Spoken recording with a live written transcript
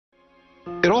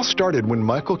It all started when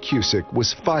Michael Cusick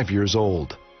was 5 years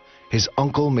old. His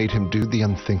uncle made him do the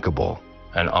unthinkable.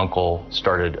 An uncle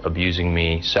started abusing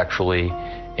me sexually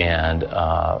and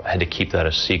had to keep that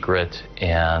a secret,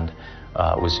 and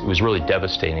it was really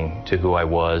devastating to who I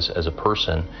was as a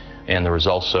person. And there was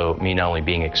also me not only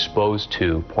being exposed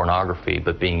to pornography,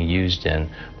 but being used in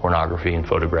pornography and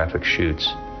photographic shoots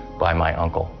by my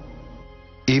uncle.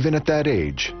 Even at that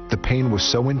age, the pain was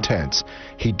so intense,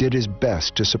 he did his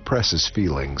best to suppress his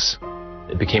feelings.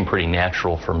 It became pretty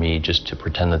natural for me just to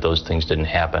pretend that those things didn't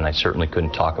happen. I certainly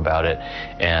couldn't talk about it,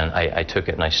 and I took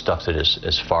it and I stuffed it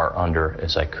as far under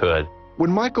as I could.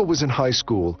 When Michael was in high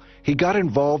school, he got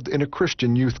involved in a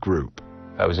Christian youth group.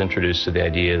 I was introduced to the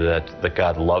idea that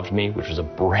God loved me, which was a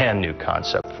brand new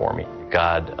concept for me.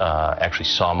 God actually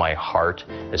saw my heart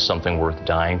as something worth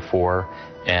dying for,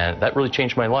 and that really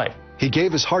changed my life. He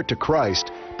gave his heart to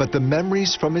Christ, but the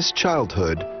memories from his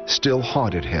childhood still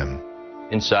haunted him.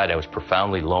 Inside, I was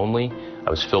profoundly lonely, I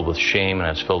was filled with shame, and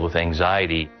I was filled with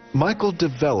anxiety. Michael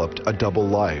developed a double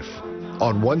life.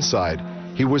 On one side,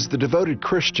 he was the devoted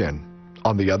Christian.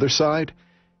 On the other side,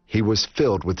 he was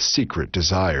filled with secret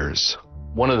desires.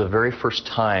 One of the very first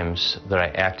times that I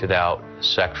acted out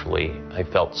sexually, I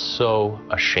felt so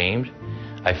ashamed.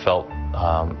 I felt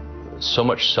so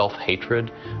much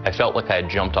self-hatred. I felt like I had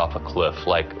jumped off a cliff,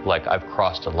 like I've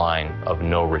crossed a line of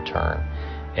no return.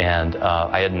 And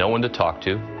I had no one to talk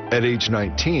to. At age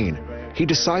 19, he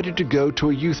decided to go to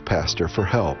a youth pastor for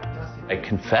help. I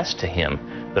confessed to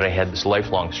him that I had this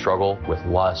lifelong struggle with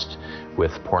lust,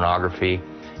 with pornography,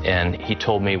 and he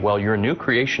told me, well, you're a new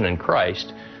creation in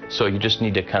Christ, so you just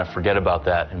need to kind of forget about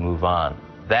that and move on.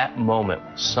 That moment,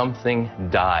 something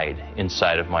died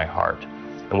inside of my heart.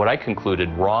 And what I concluded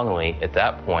wrongly at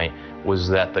that point was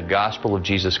that the gospel of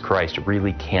Jesus Christ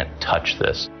really can't touch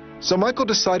this. So Michael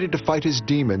decided to fight his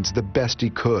demons the best he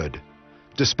could.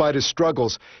 Despite his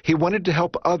struggles, he wanted to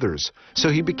help others, so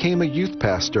he became a youth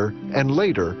pastor and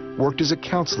later worked as a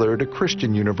counselor at a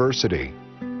Christian university.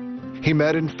 He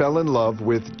met and fell in love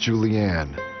with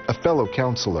Julian, a fellow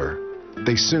counselor.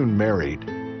 They soon married.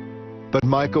 But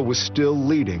Michael was still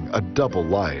leading a double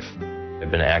life.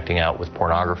 I've been acting out with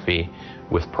pornography,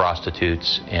 with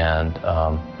prostitutes, and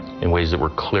in ways that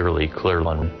were clearly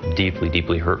and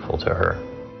deeply hurtful to her.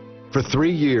 For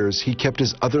 3 years, he kept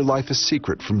his other life a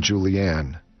secret from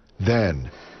Julianne.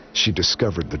 Then, she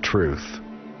discovered the truth.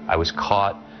 I was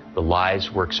caught, the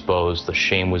lies were exposed, the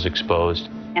shame was exposed.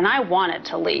 And I wanted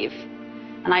to leave.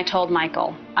 And I told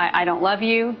Michael, I don't love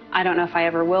you. I don't know if I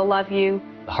ever will love you.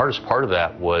 The hardest part of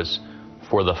that was,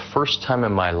 for the first time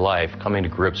in my life, coming to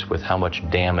grips with how much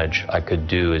damage I could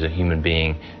do as a human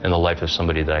being in the life of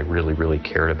somebody that I really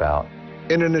cared about.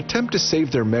 In an attempt to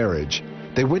save their marriage,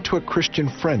 they went to a Christian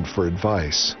friend for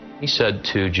advice. He said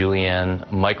to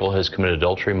Julianne, Michael has committed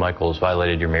adultery, Michael has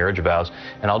violated your marriage vows,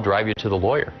 and I'll drive you to the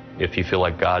lawyer if you feel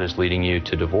like God is leading you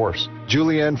to divorce.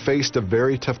 Julianne faced a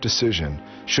very tough decision.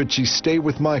 Should she stay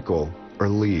with Michael or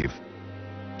leave?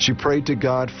 She prayed to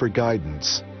God for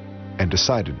guidance and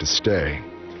decided to stay.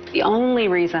 The only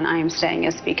reason I am staying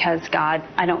is because God,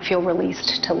 I don't feel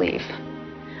released to leave.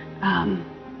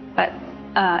 But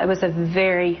it was a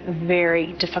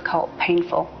very difficult,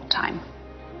 painful time.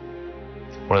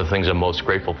 One of the things I'm most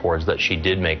grateful for is that she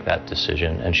did make that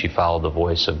decision and she followed the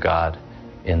voice of God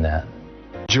in that.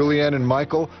 Julianne and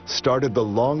Michael started the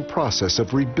long process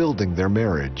of rebuilding their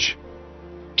marriage.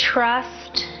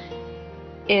 Trust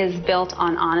is built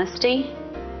on honesty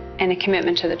and a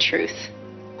commitment to the truth.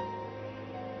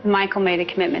 Michael made a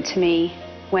commitment to me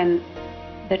when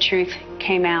the truth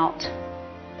came out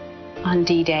on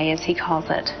D-Day, as he calls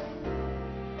it,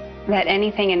 that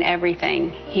anything and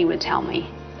everything he would tell me.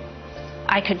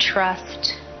 I could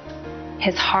trust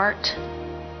his heart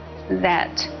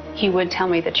that he would tell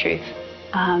me the truth.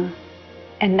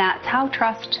 And that's how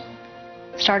trust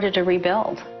started to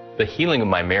rebuild. The healing of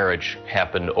my marriage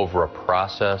happened over a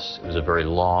process. It was a very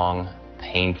long,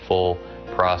 painful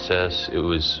process. It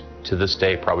was, to this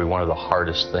day, probably one of the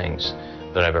hardest things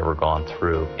that I've ever gone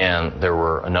through. And there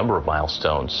were a number of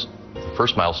milestones. The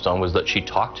first milestone was that she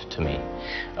talked to me,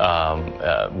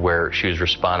 where she was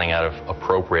responding out of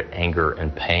appropriate anger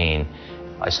and pain.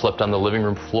 I slept on the living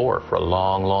room floor for a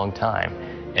long time.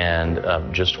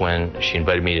 And just when she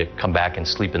invited me to come back and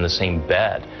sleep in the same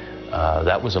bed,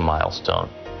 that was a milestone.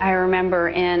 I remember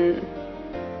in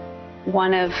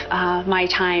one of my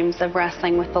times of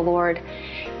wrestling with the Lord,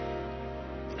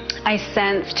 I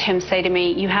sensed him say to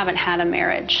me, you haven't had a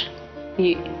marriage.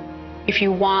 If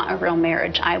you want a real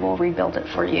marriage, I will rebuild it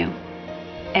for you.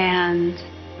 And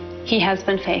he has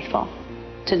been faithful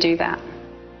to do that.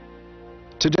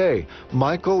 Today,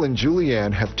 Michael and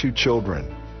Julian have 2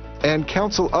 children and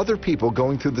counsel other people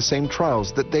going through the same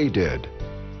trials that they did.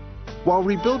 While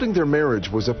rebuilding their marriage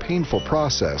was a painful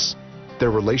process, their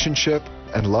relationship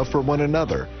and love for one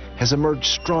another has emerged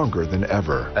stronger than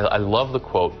ever. I love the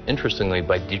quote, interestingly,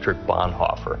 by Dietrich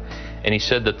Bonhoeffer. And he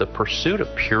said that the pursuit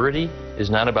of purity is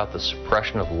not about the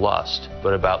suppression of lust,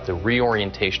 but about the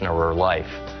reorientation of our life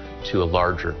to a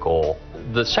larger goal.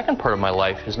 The second part of my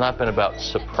life has not been about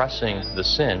suppressing the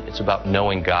sin. It's about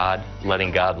knowing God,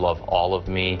 letting God love all of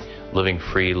me, living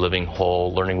free, living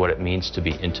whole, learning what it means to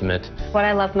be intimate. What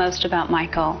I love most about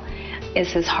Michael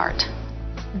is his heart.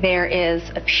 There is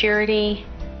a purity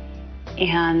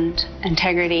and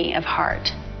integrity of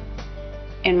heart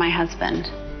in my husband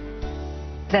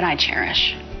that I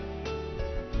cherish.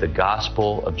 The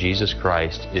gospel of Jesus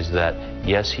Christ is that,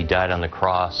 yes, he died on the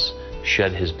cross,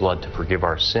 shed his blood to forgive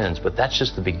our sins, but that's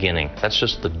just the beginning. That's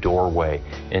just the doorway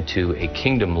into a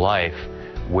kingdom life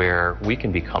where we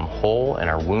can become whole and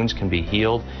our wounds can be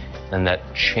healed, and that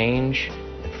change,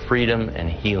 freedom,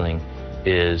 and healing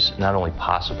is not only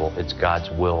possible, it's God's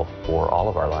will for all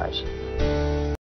of our lives.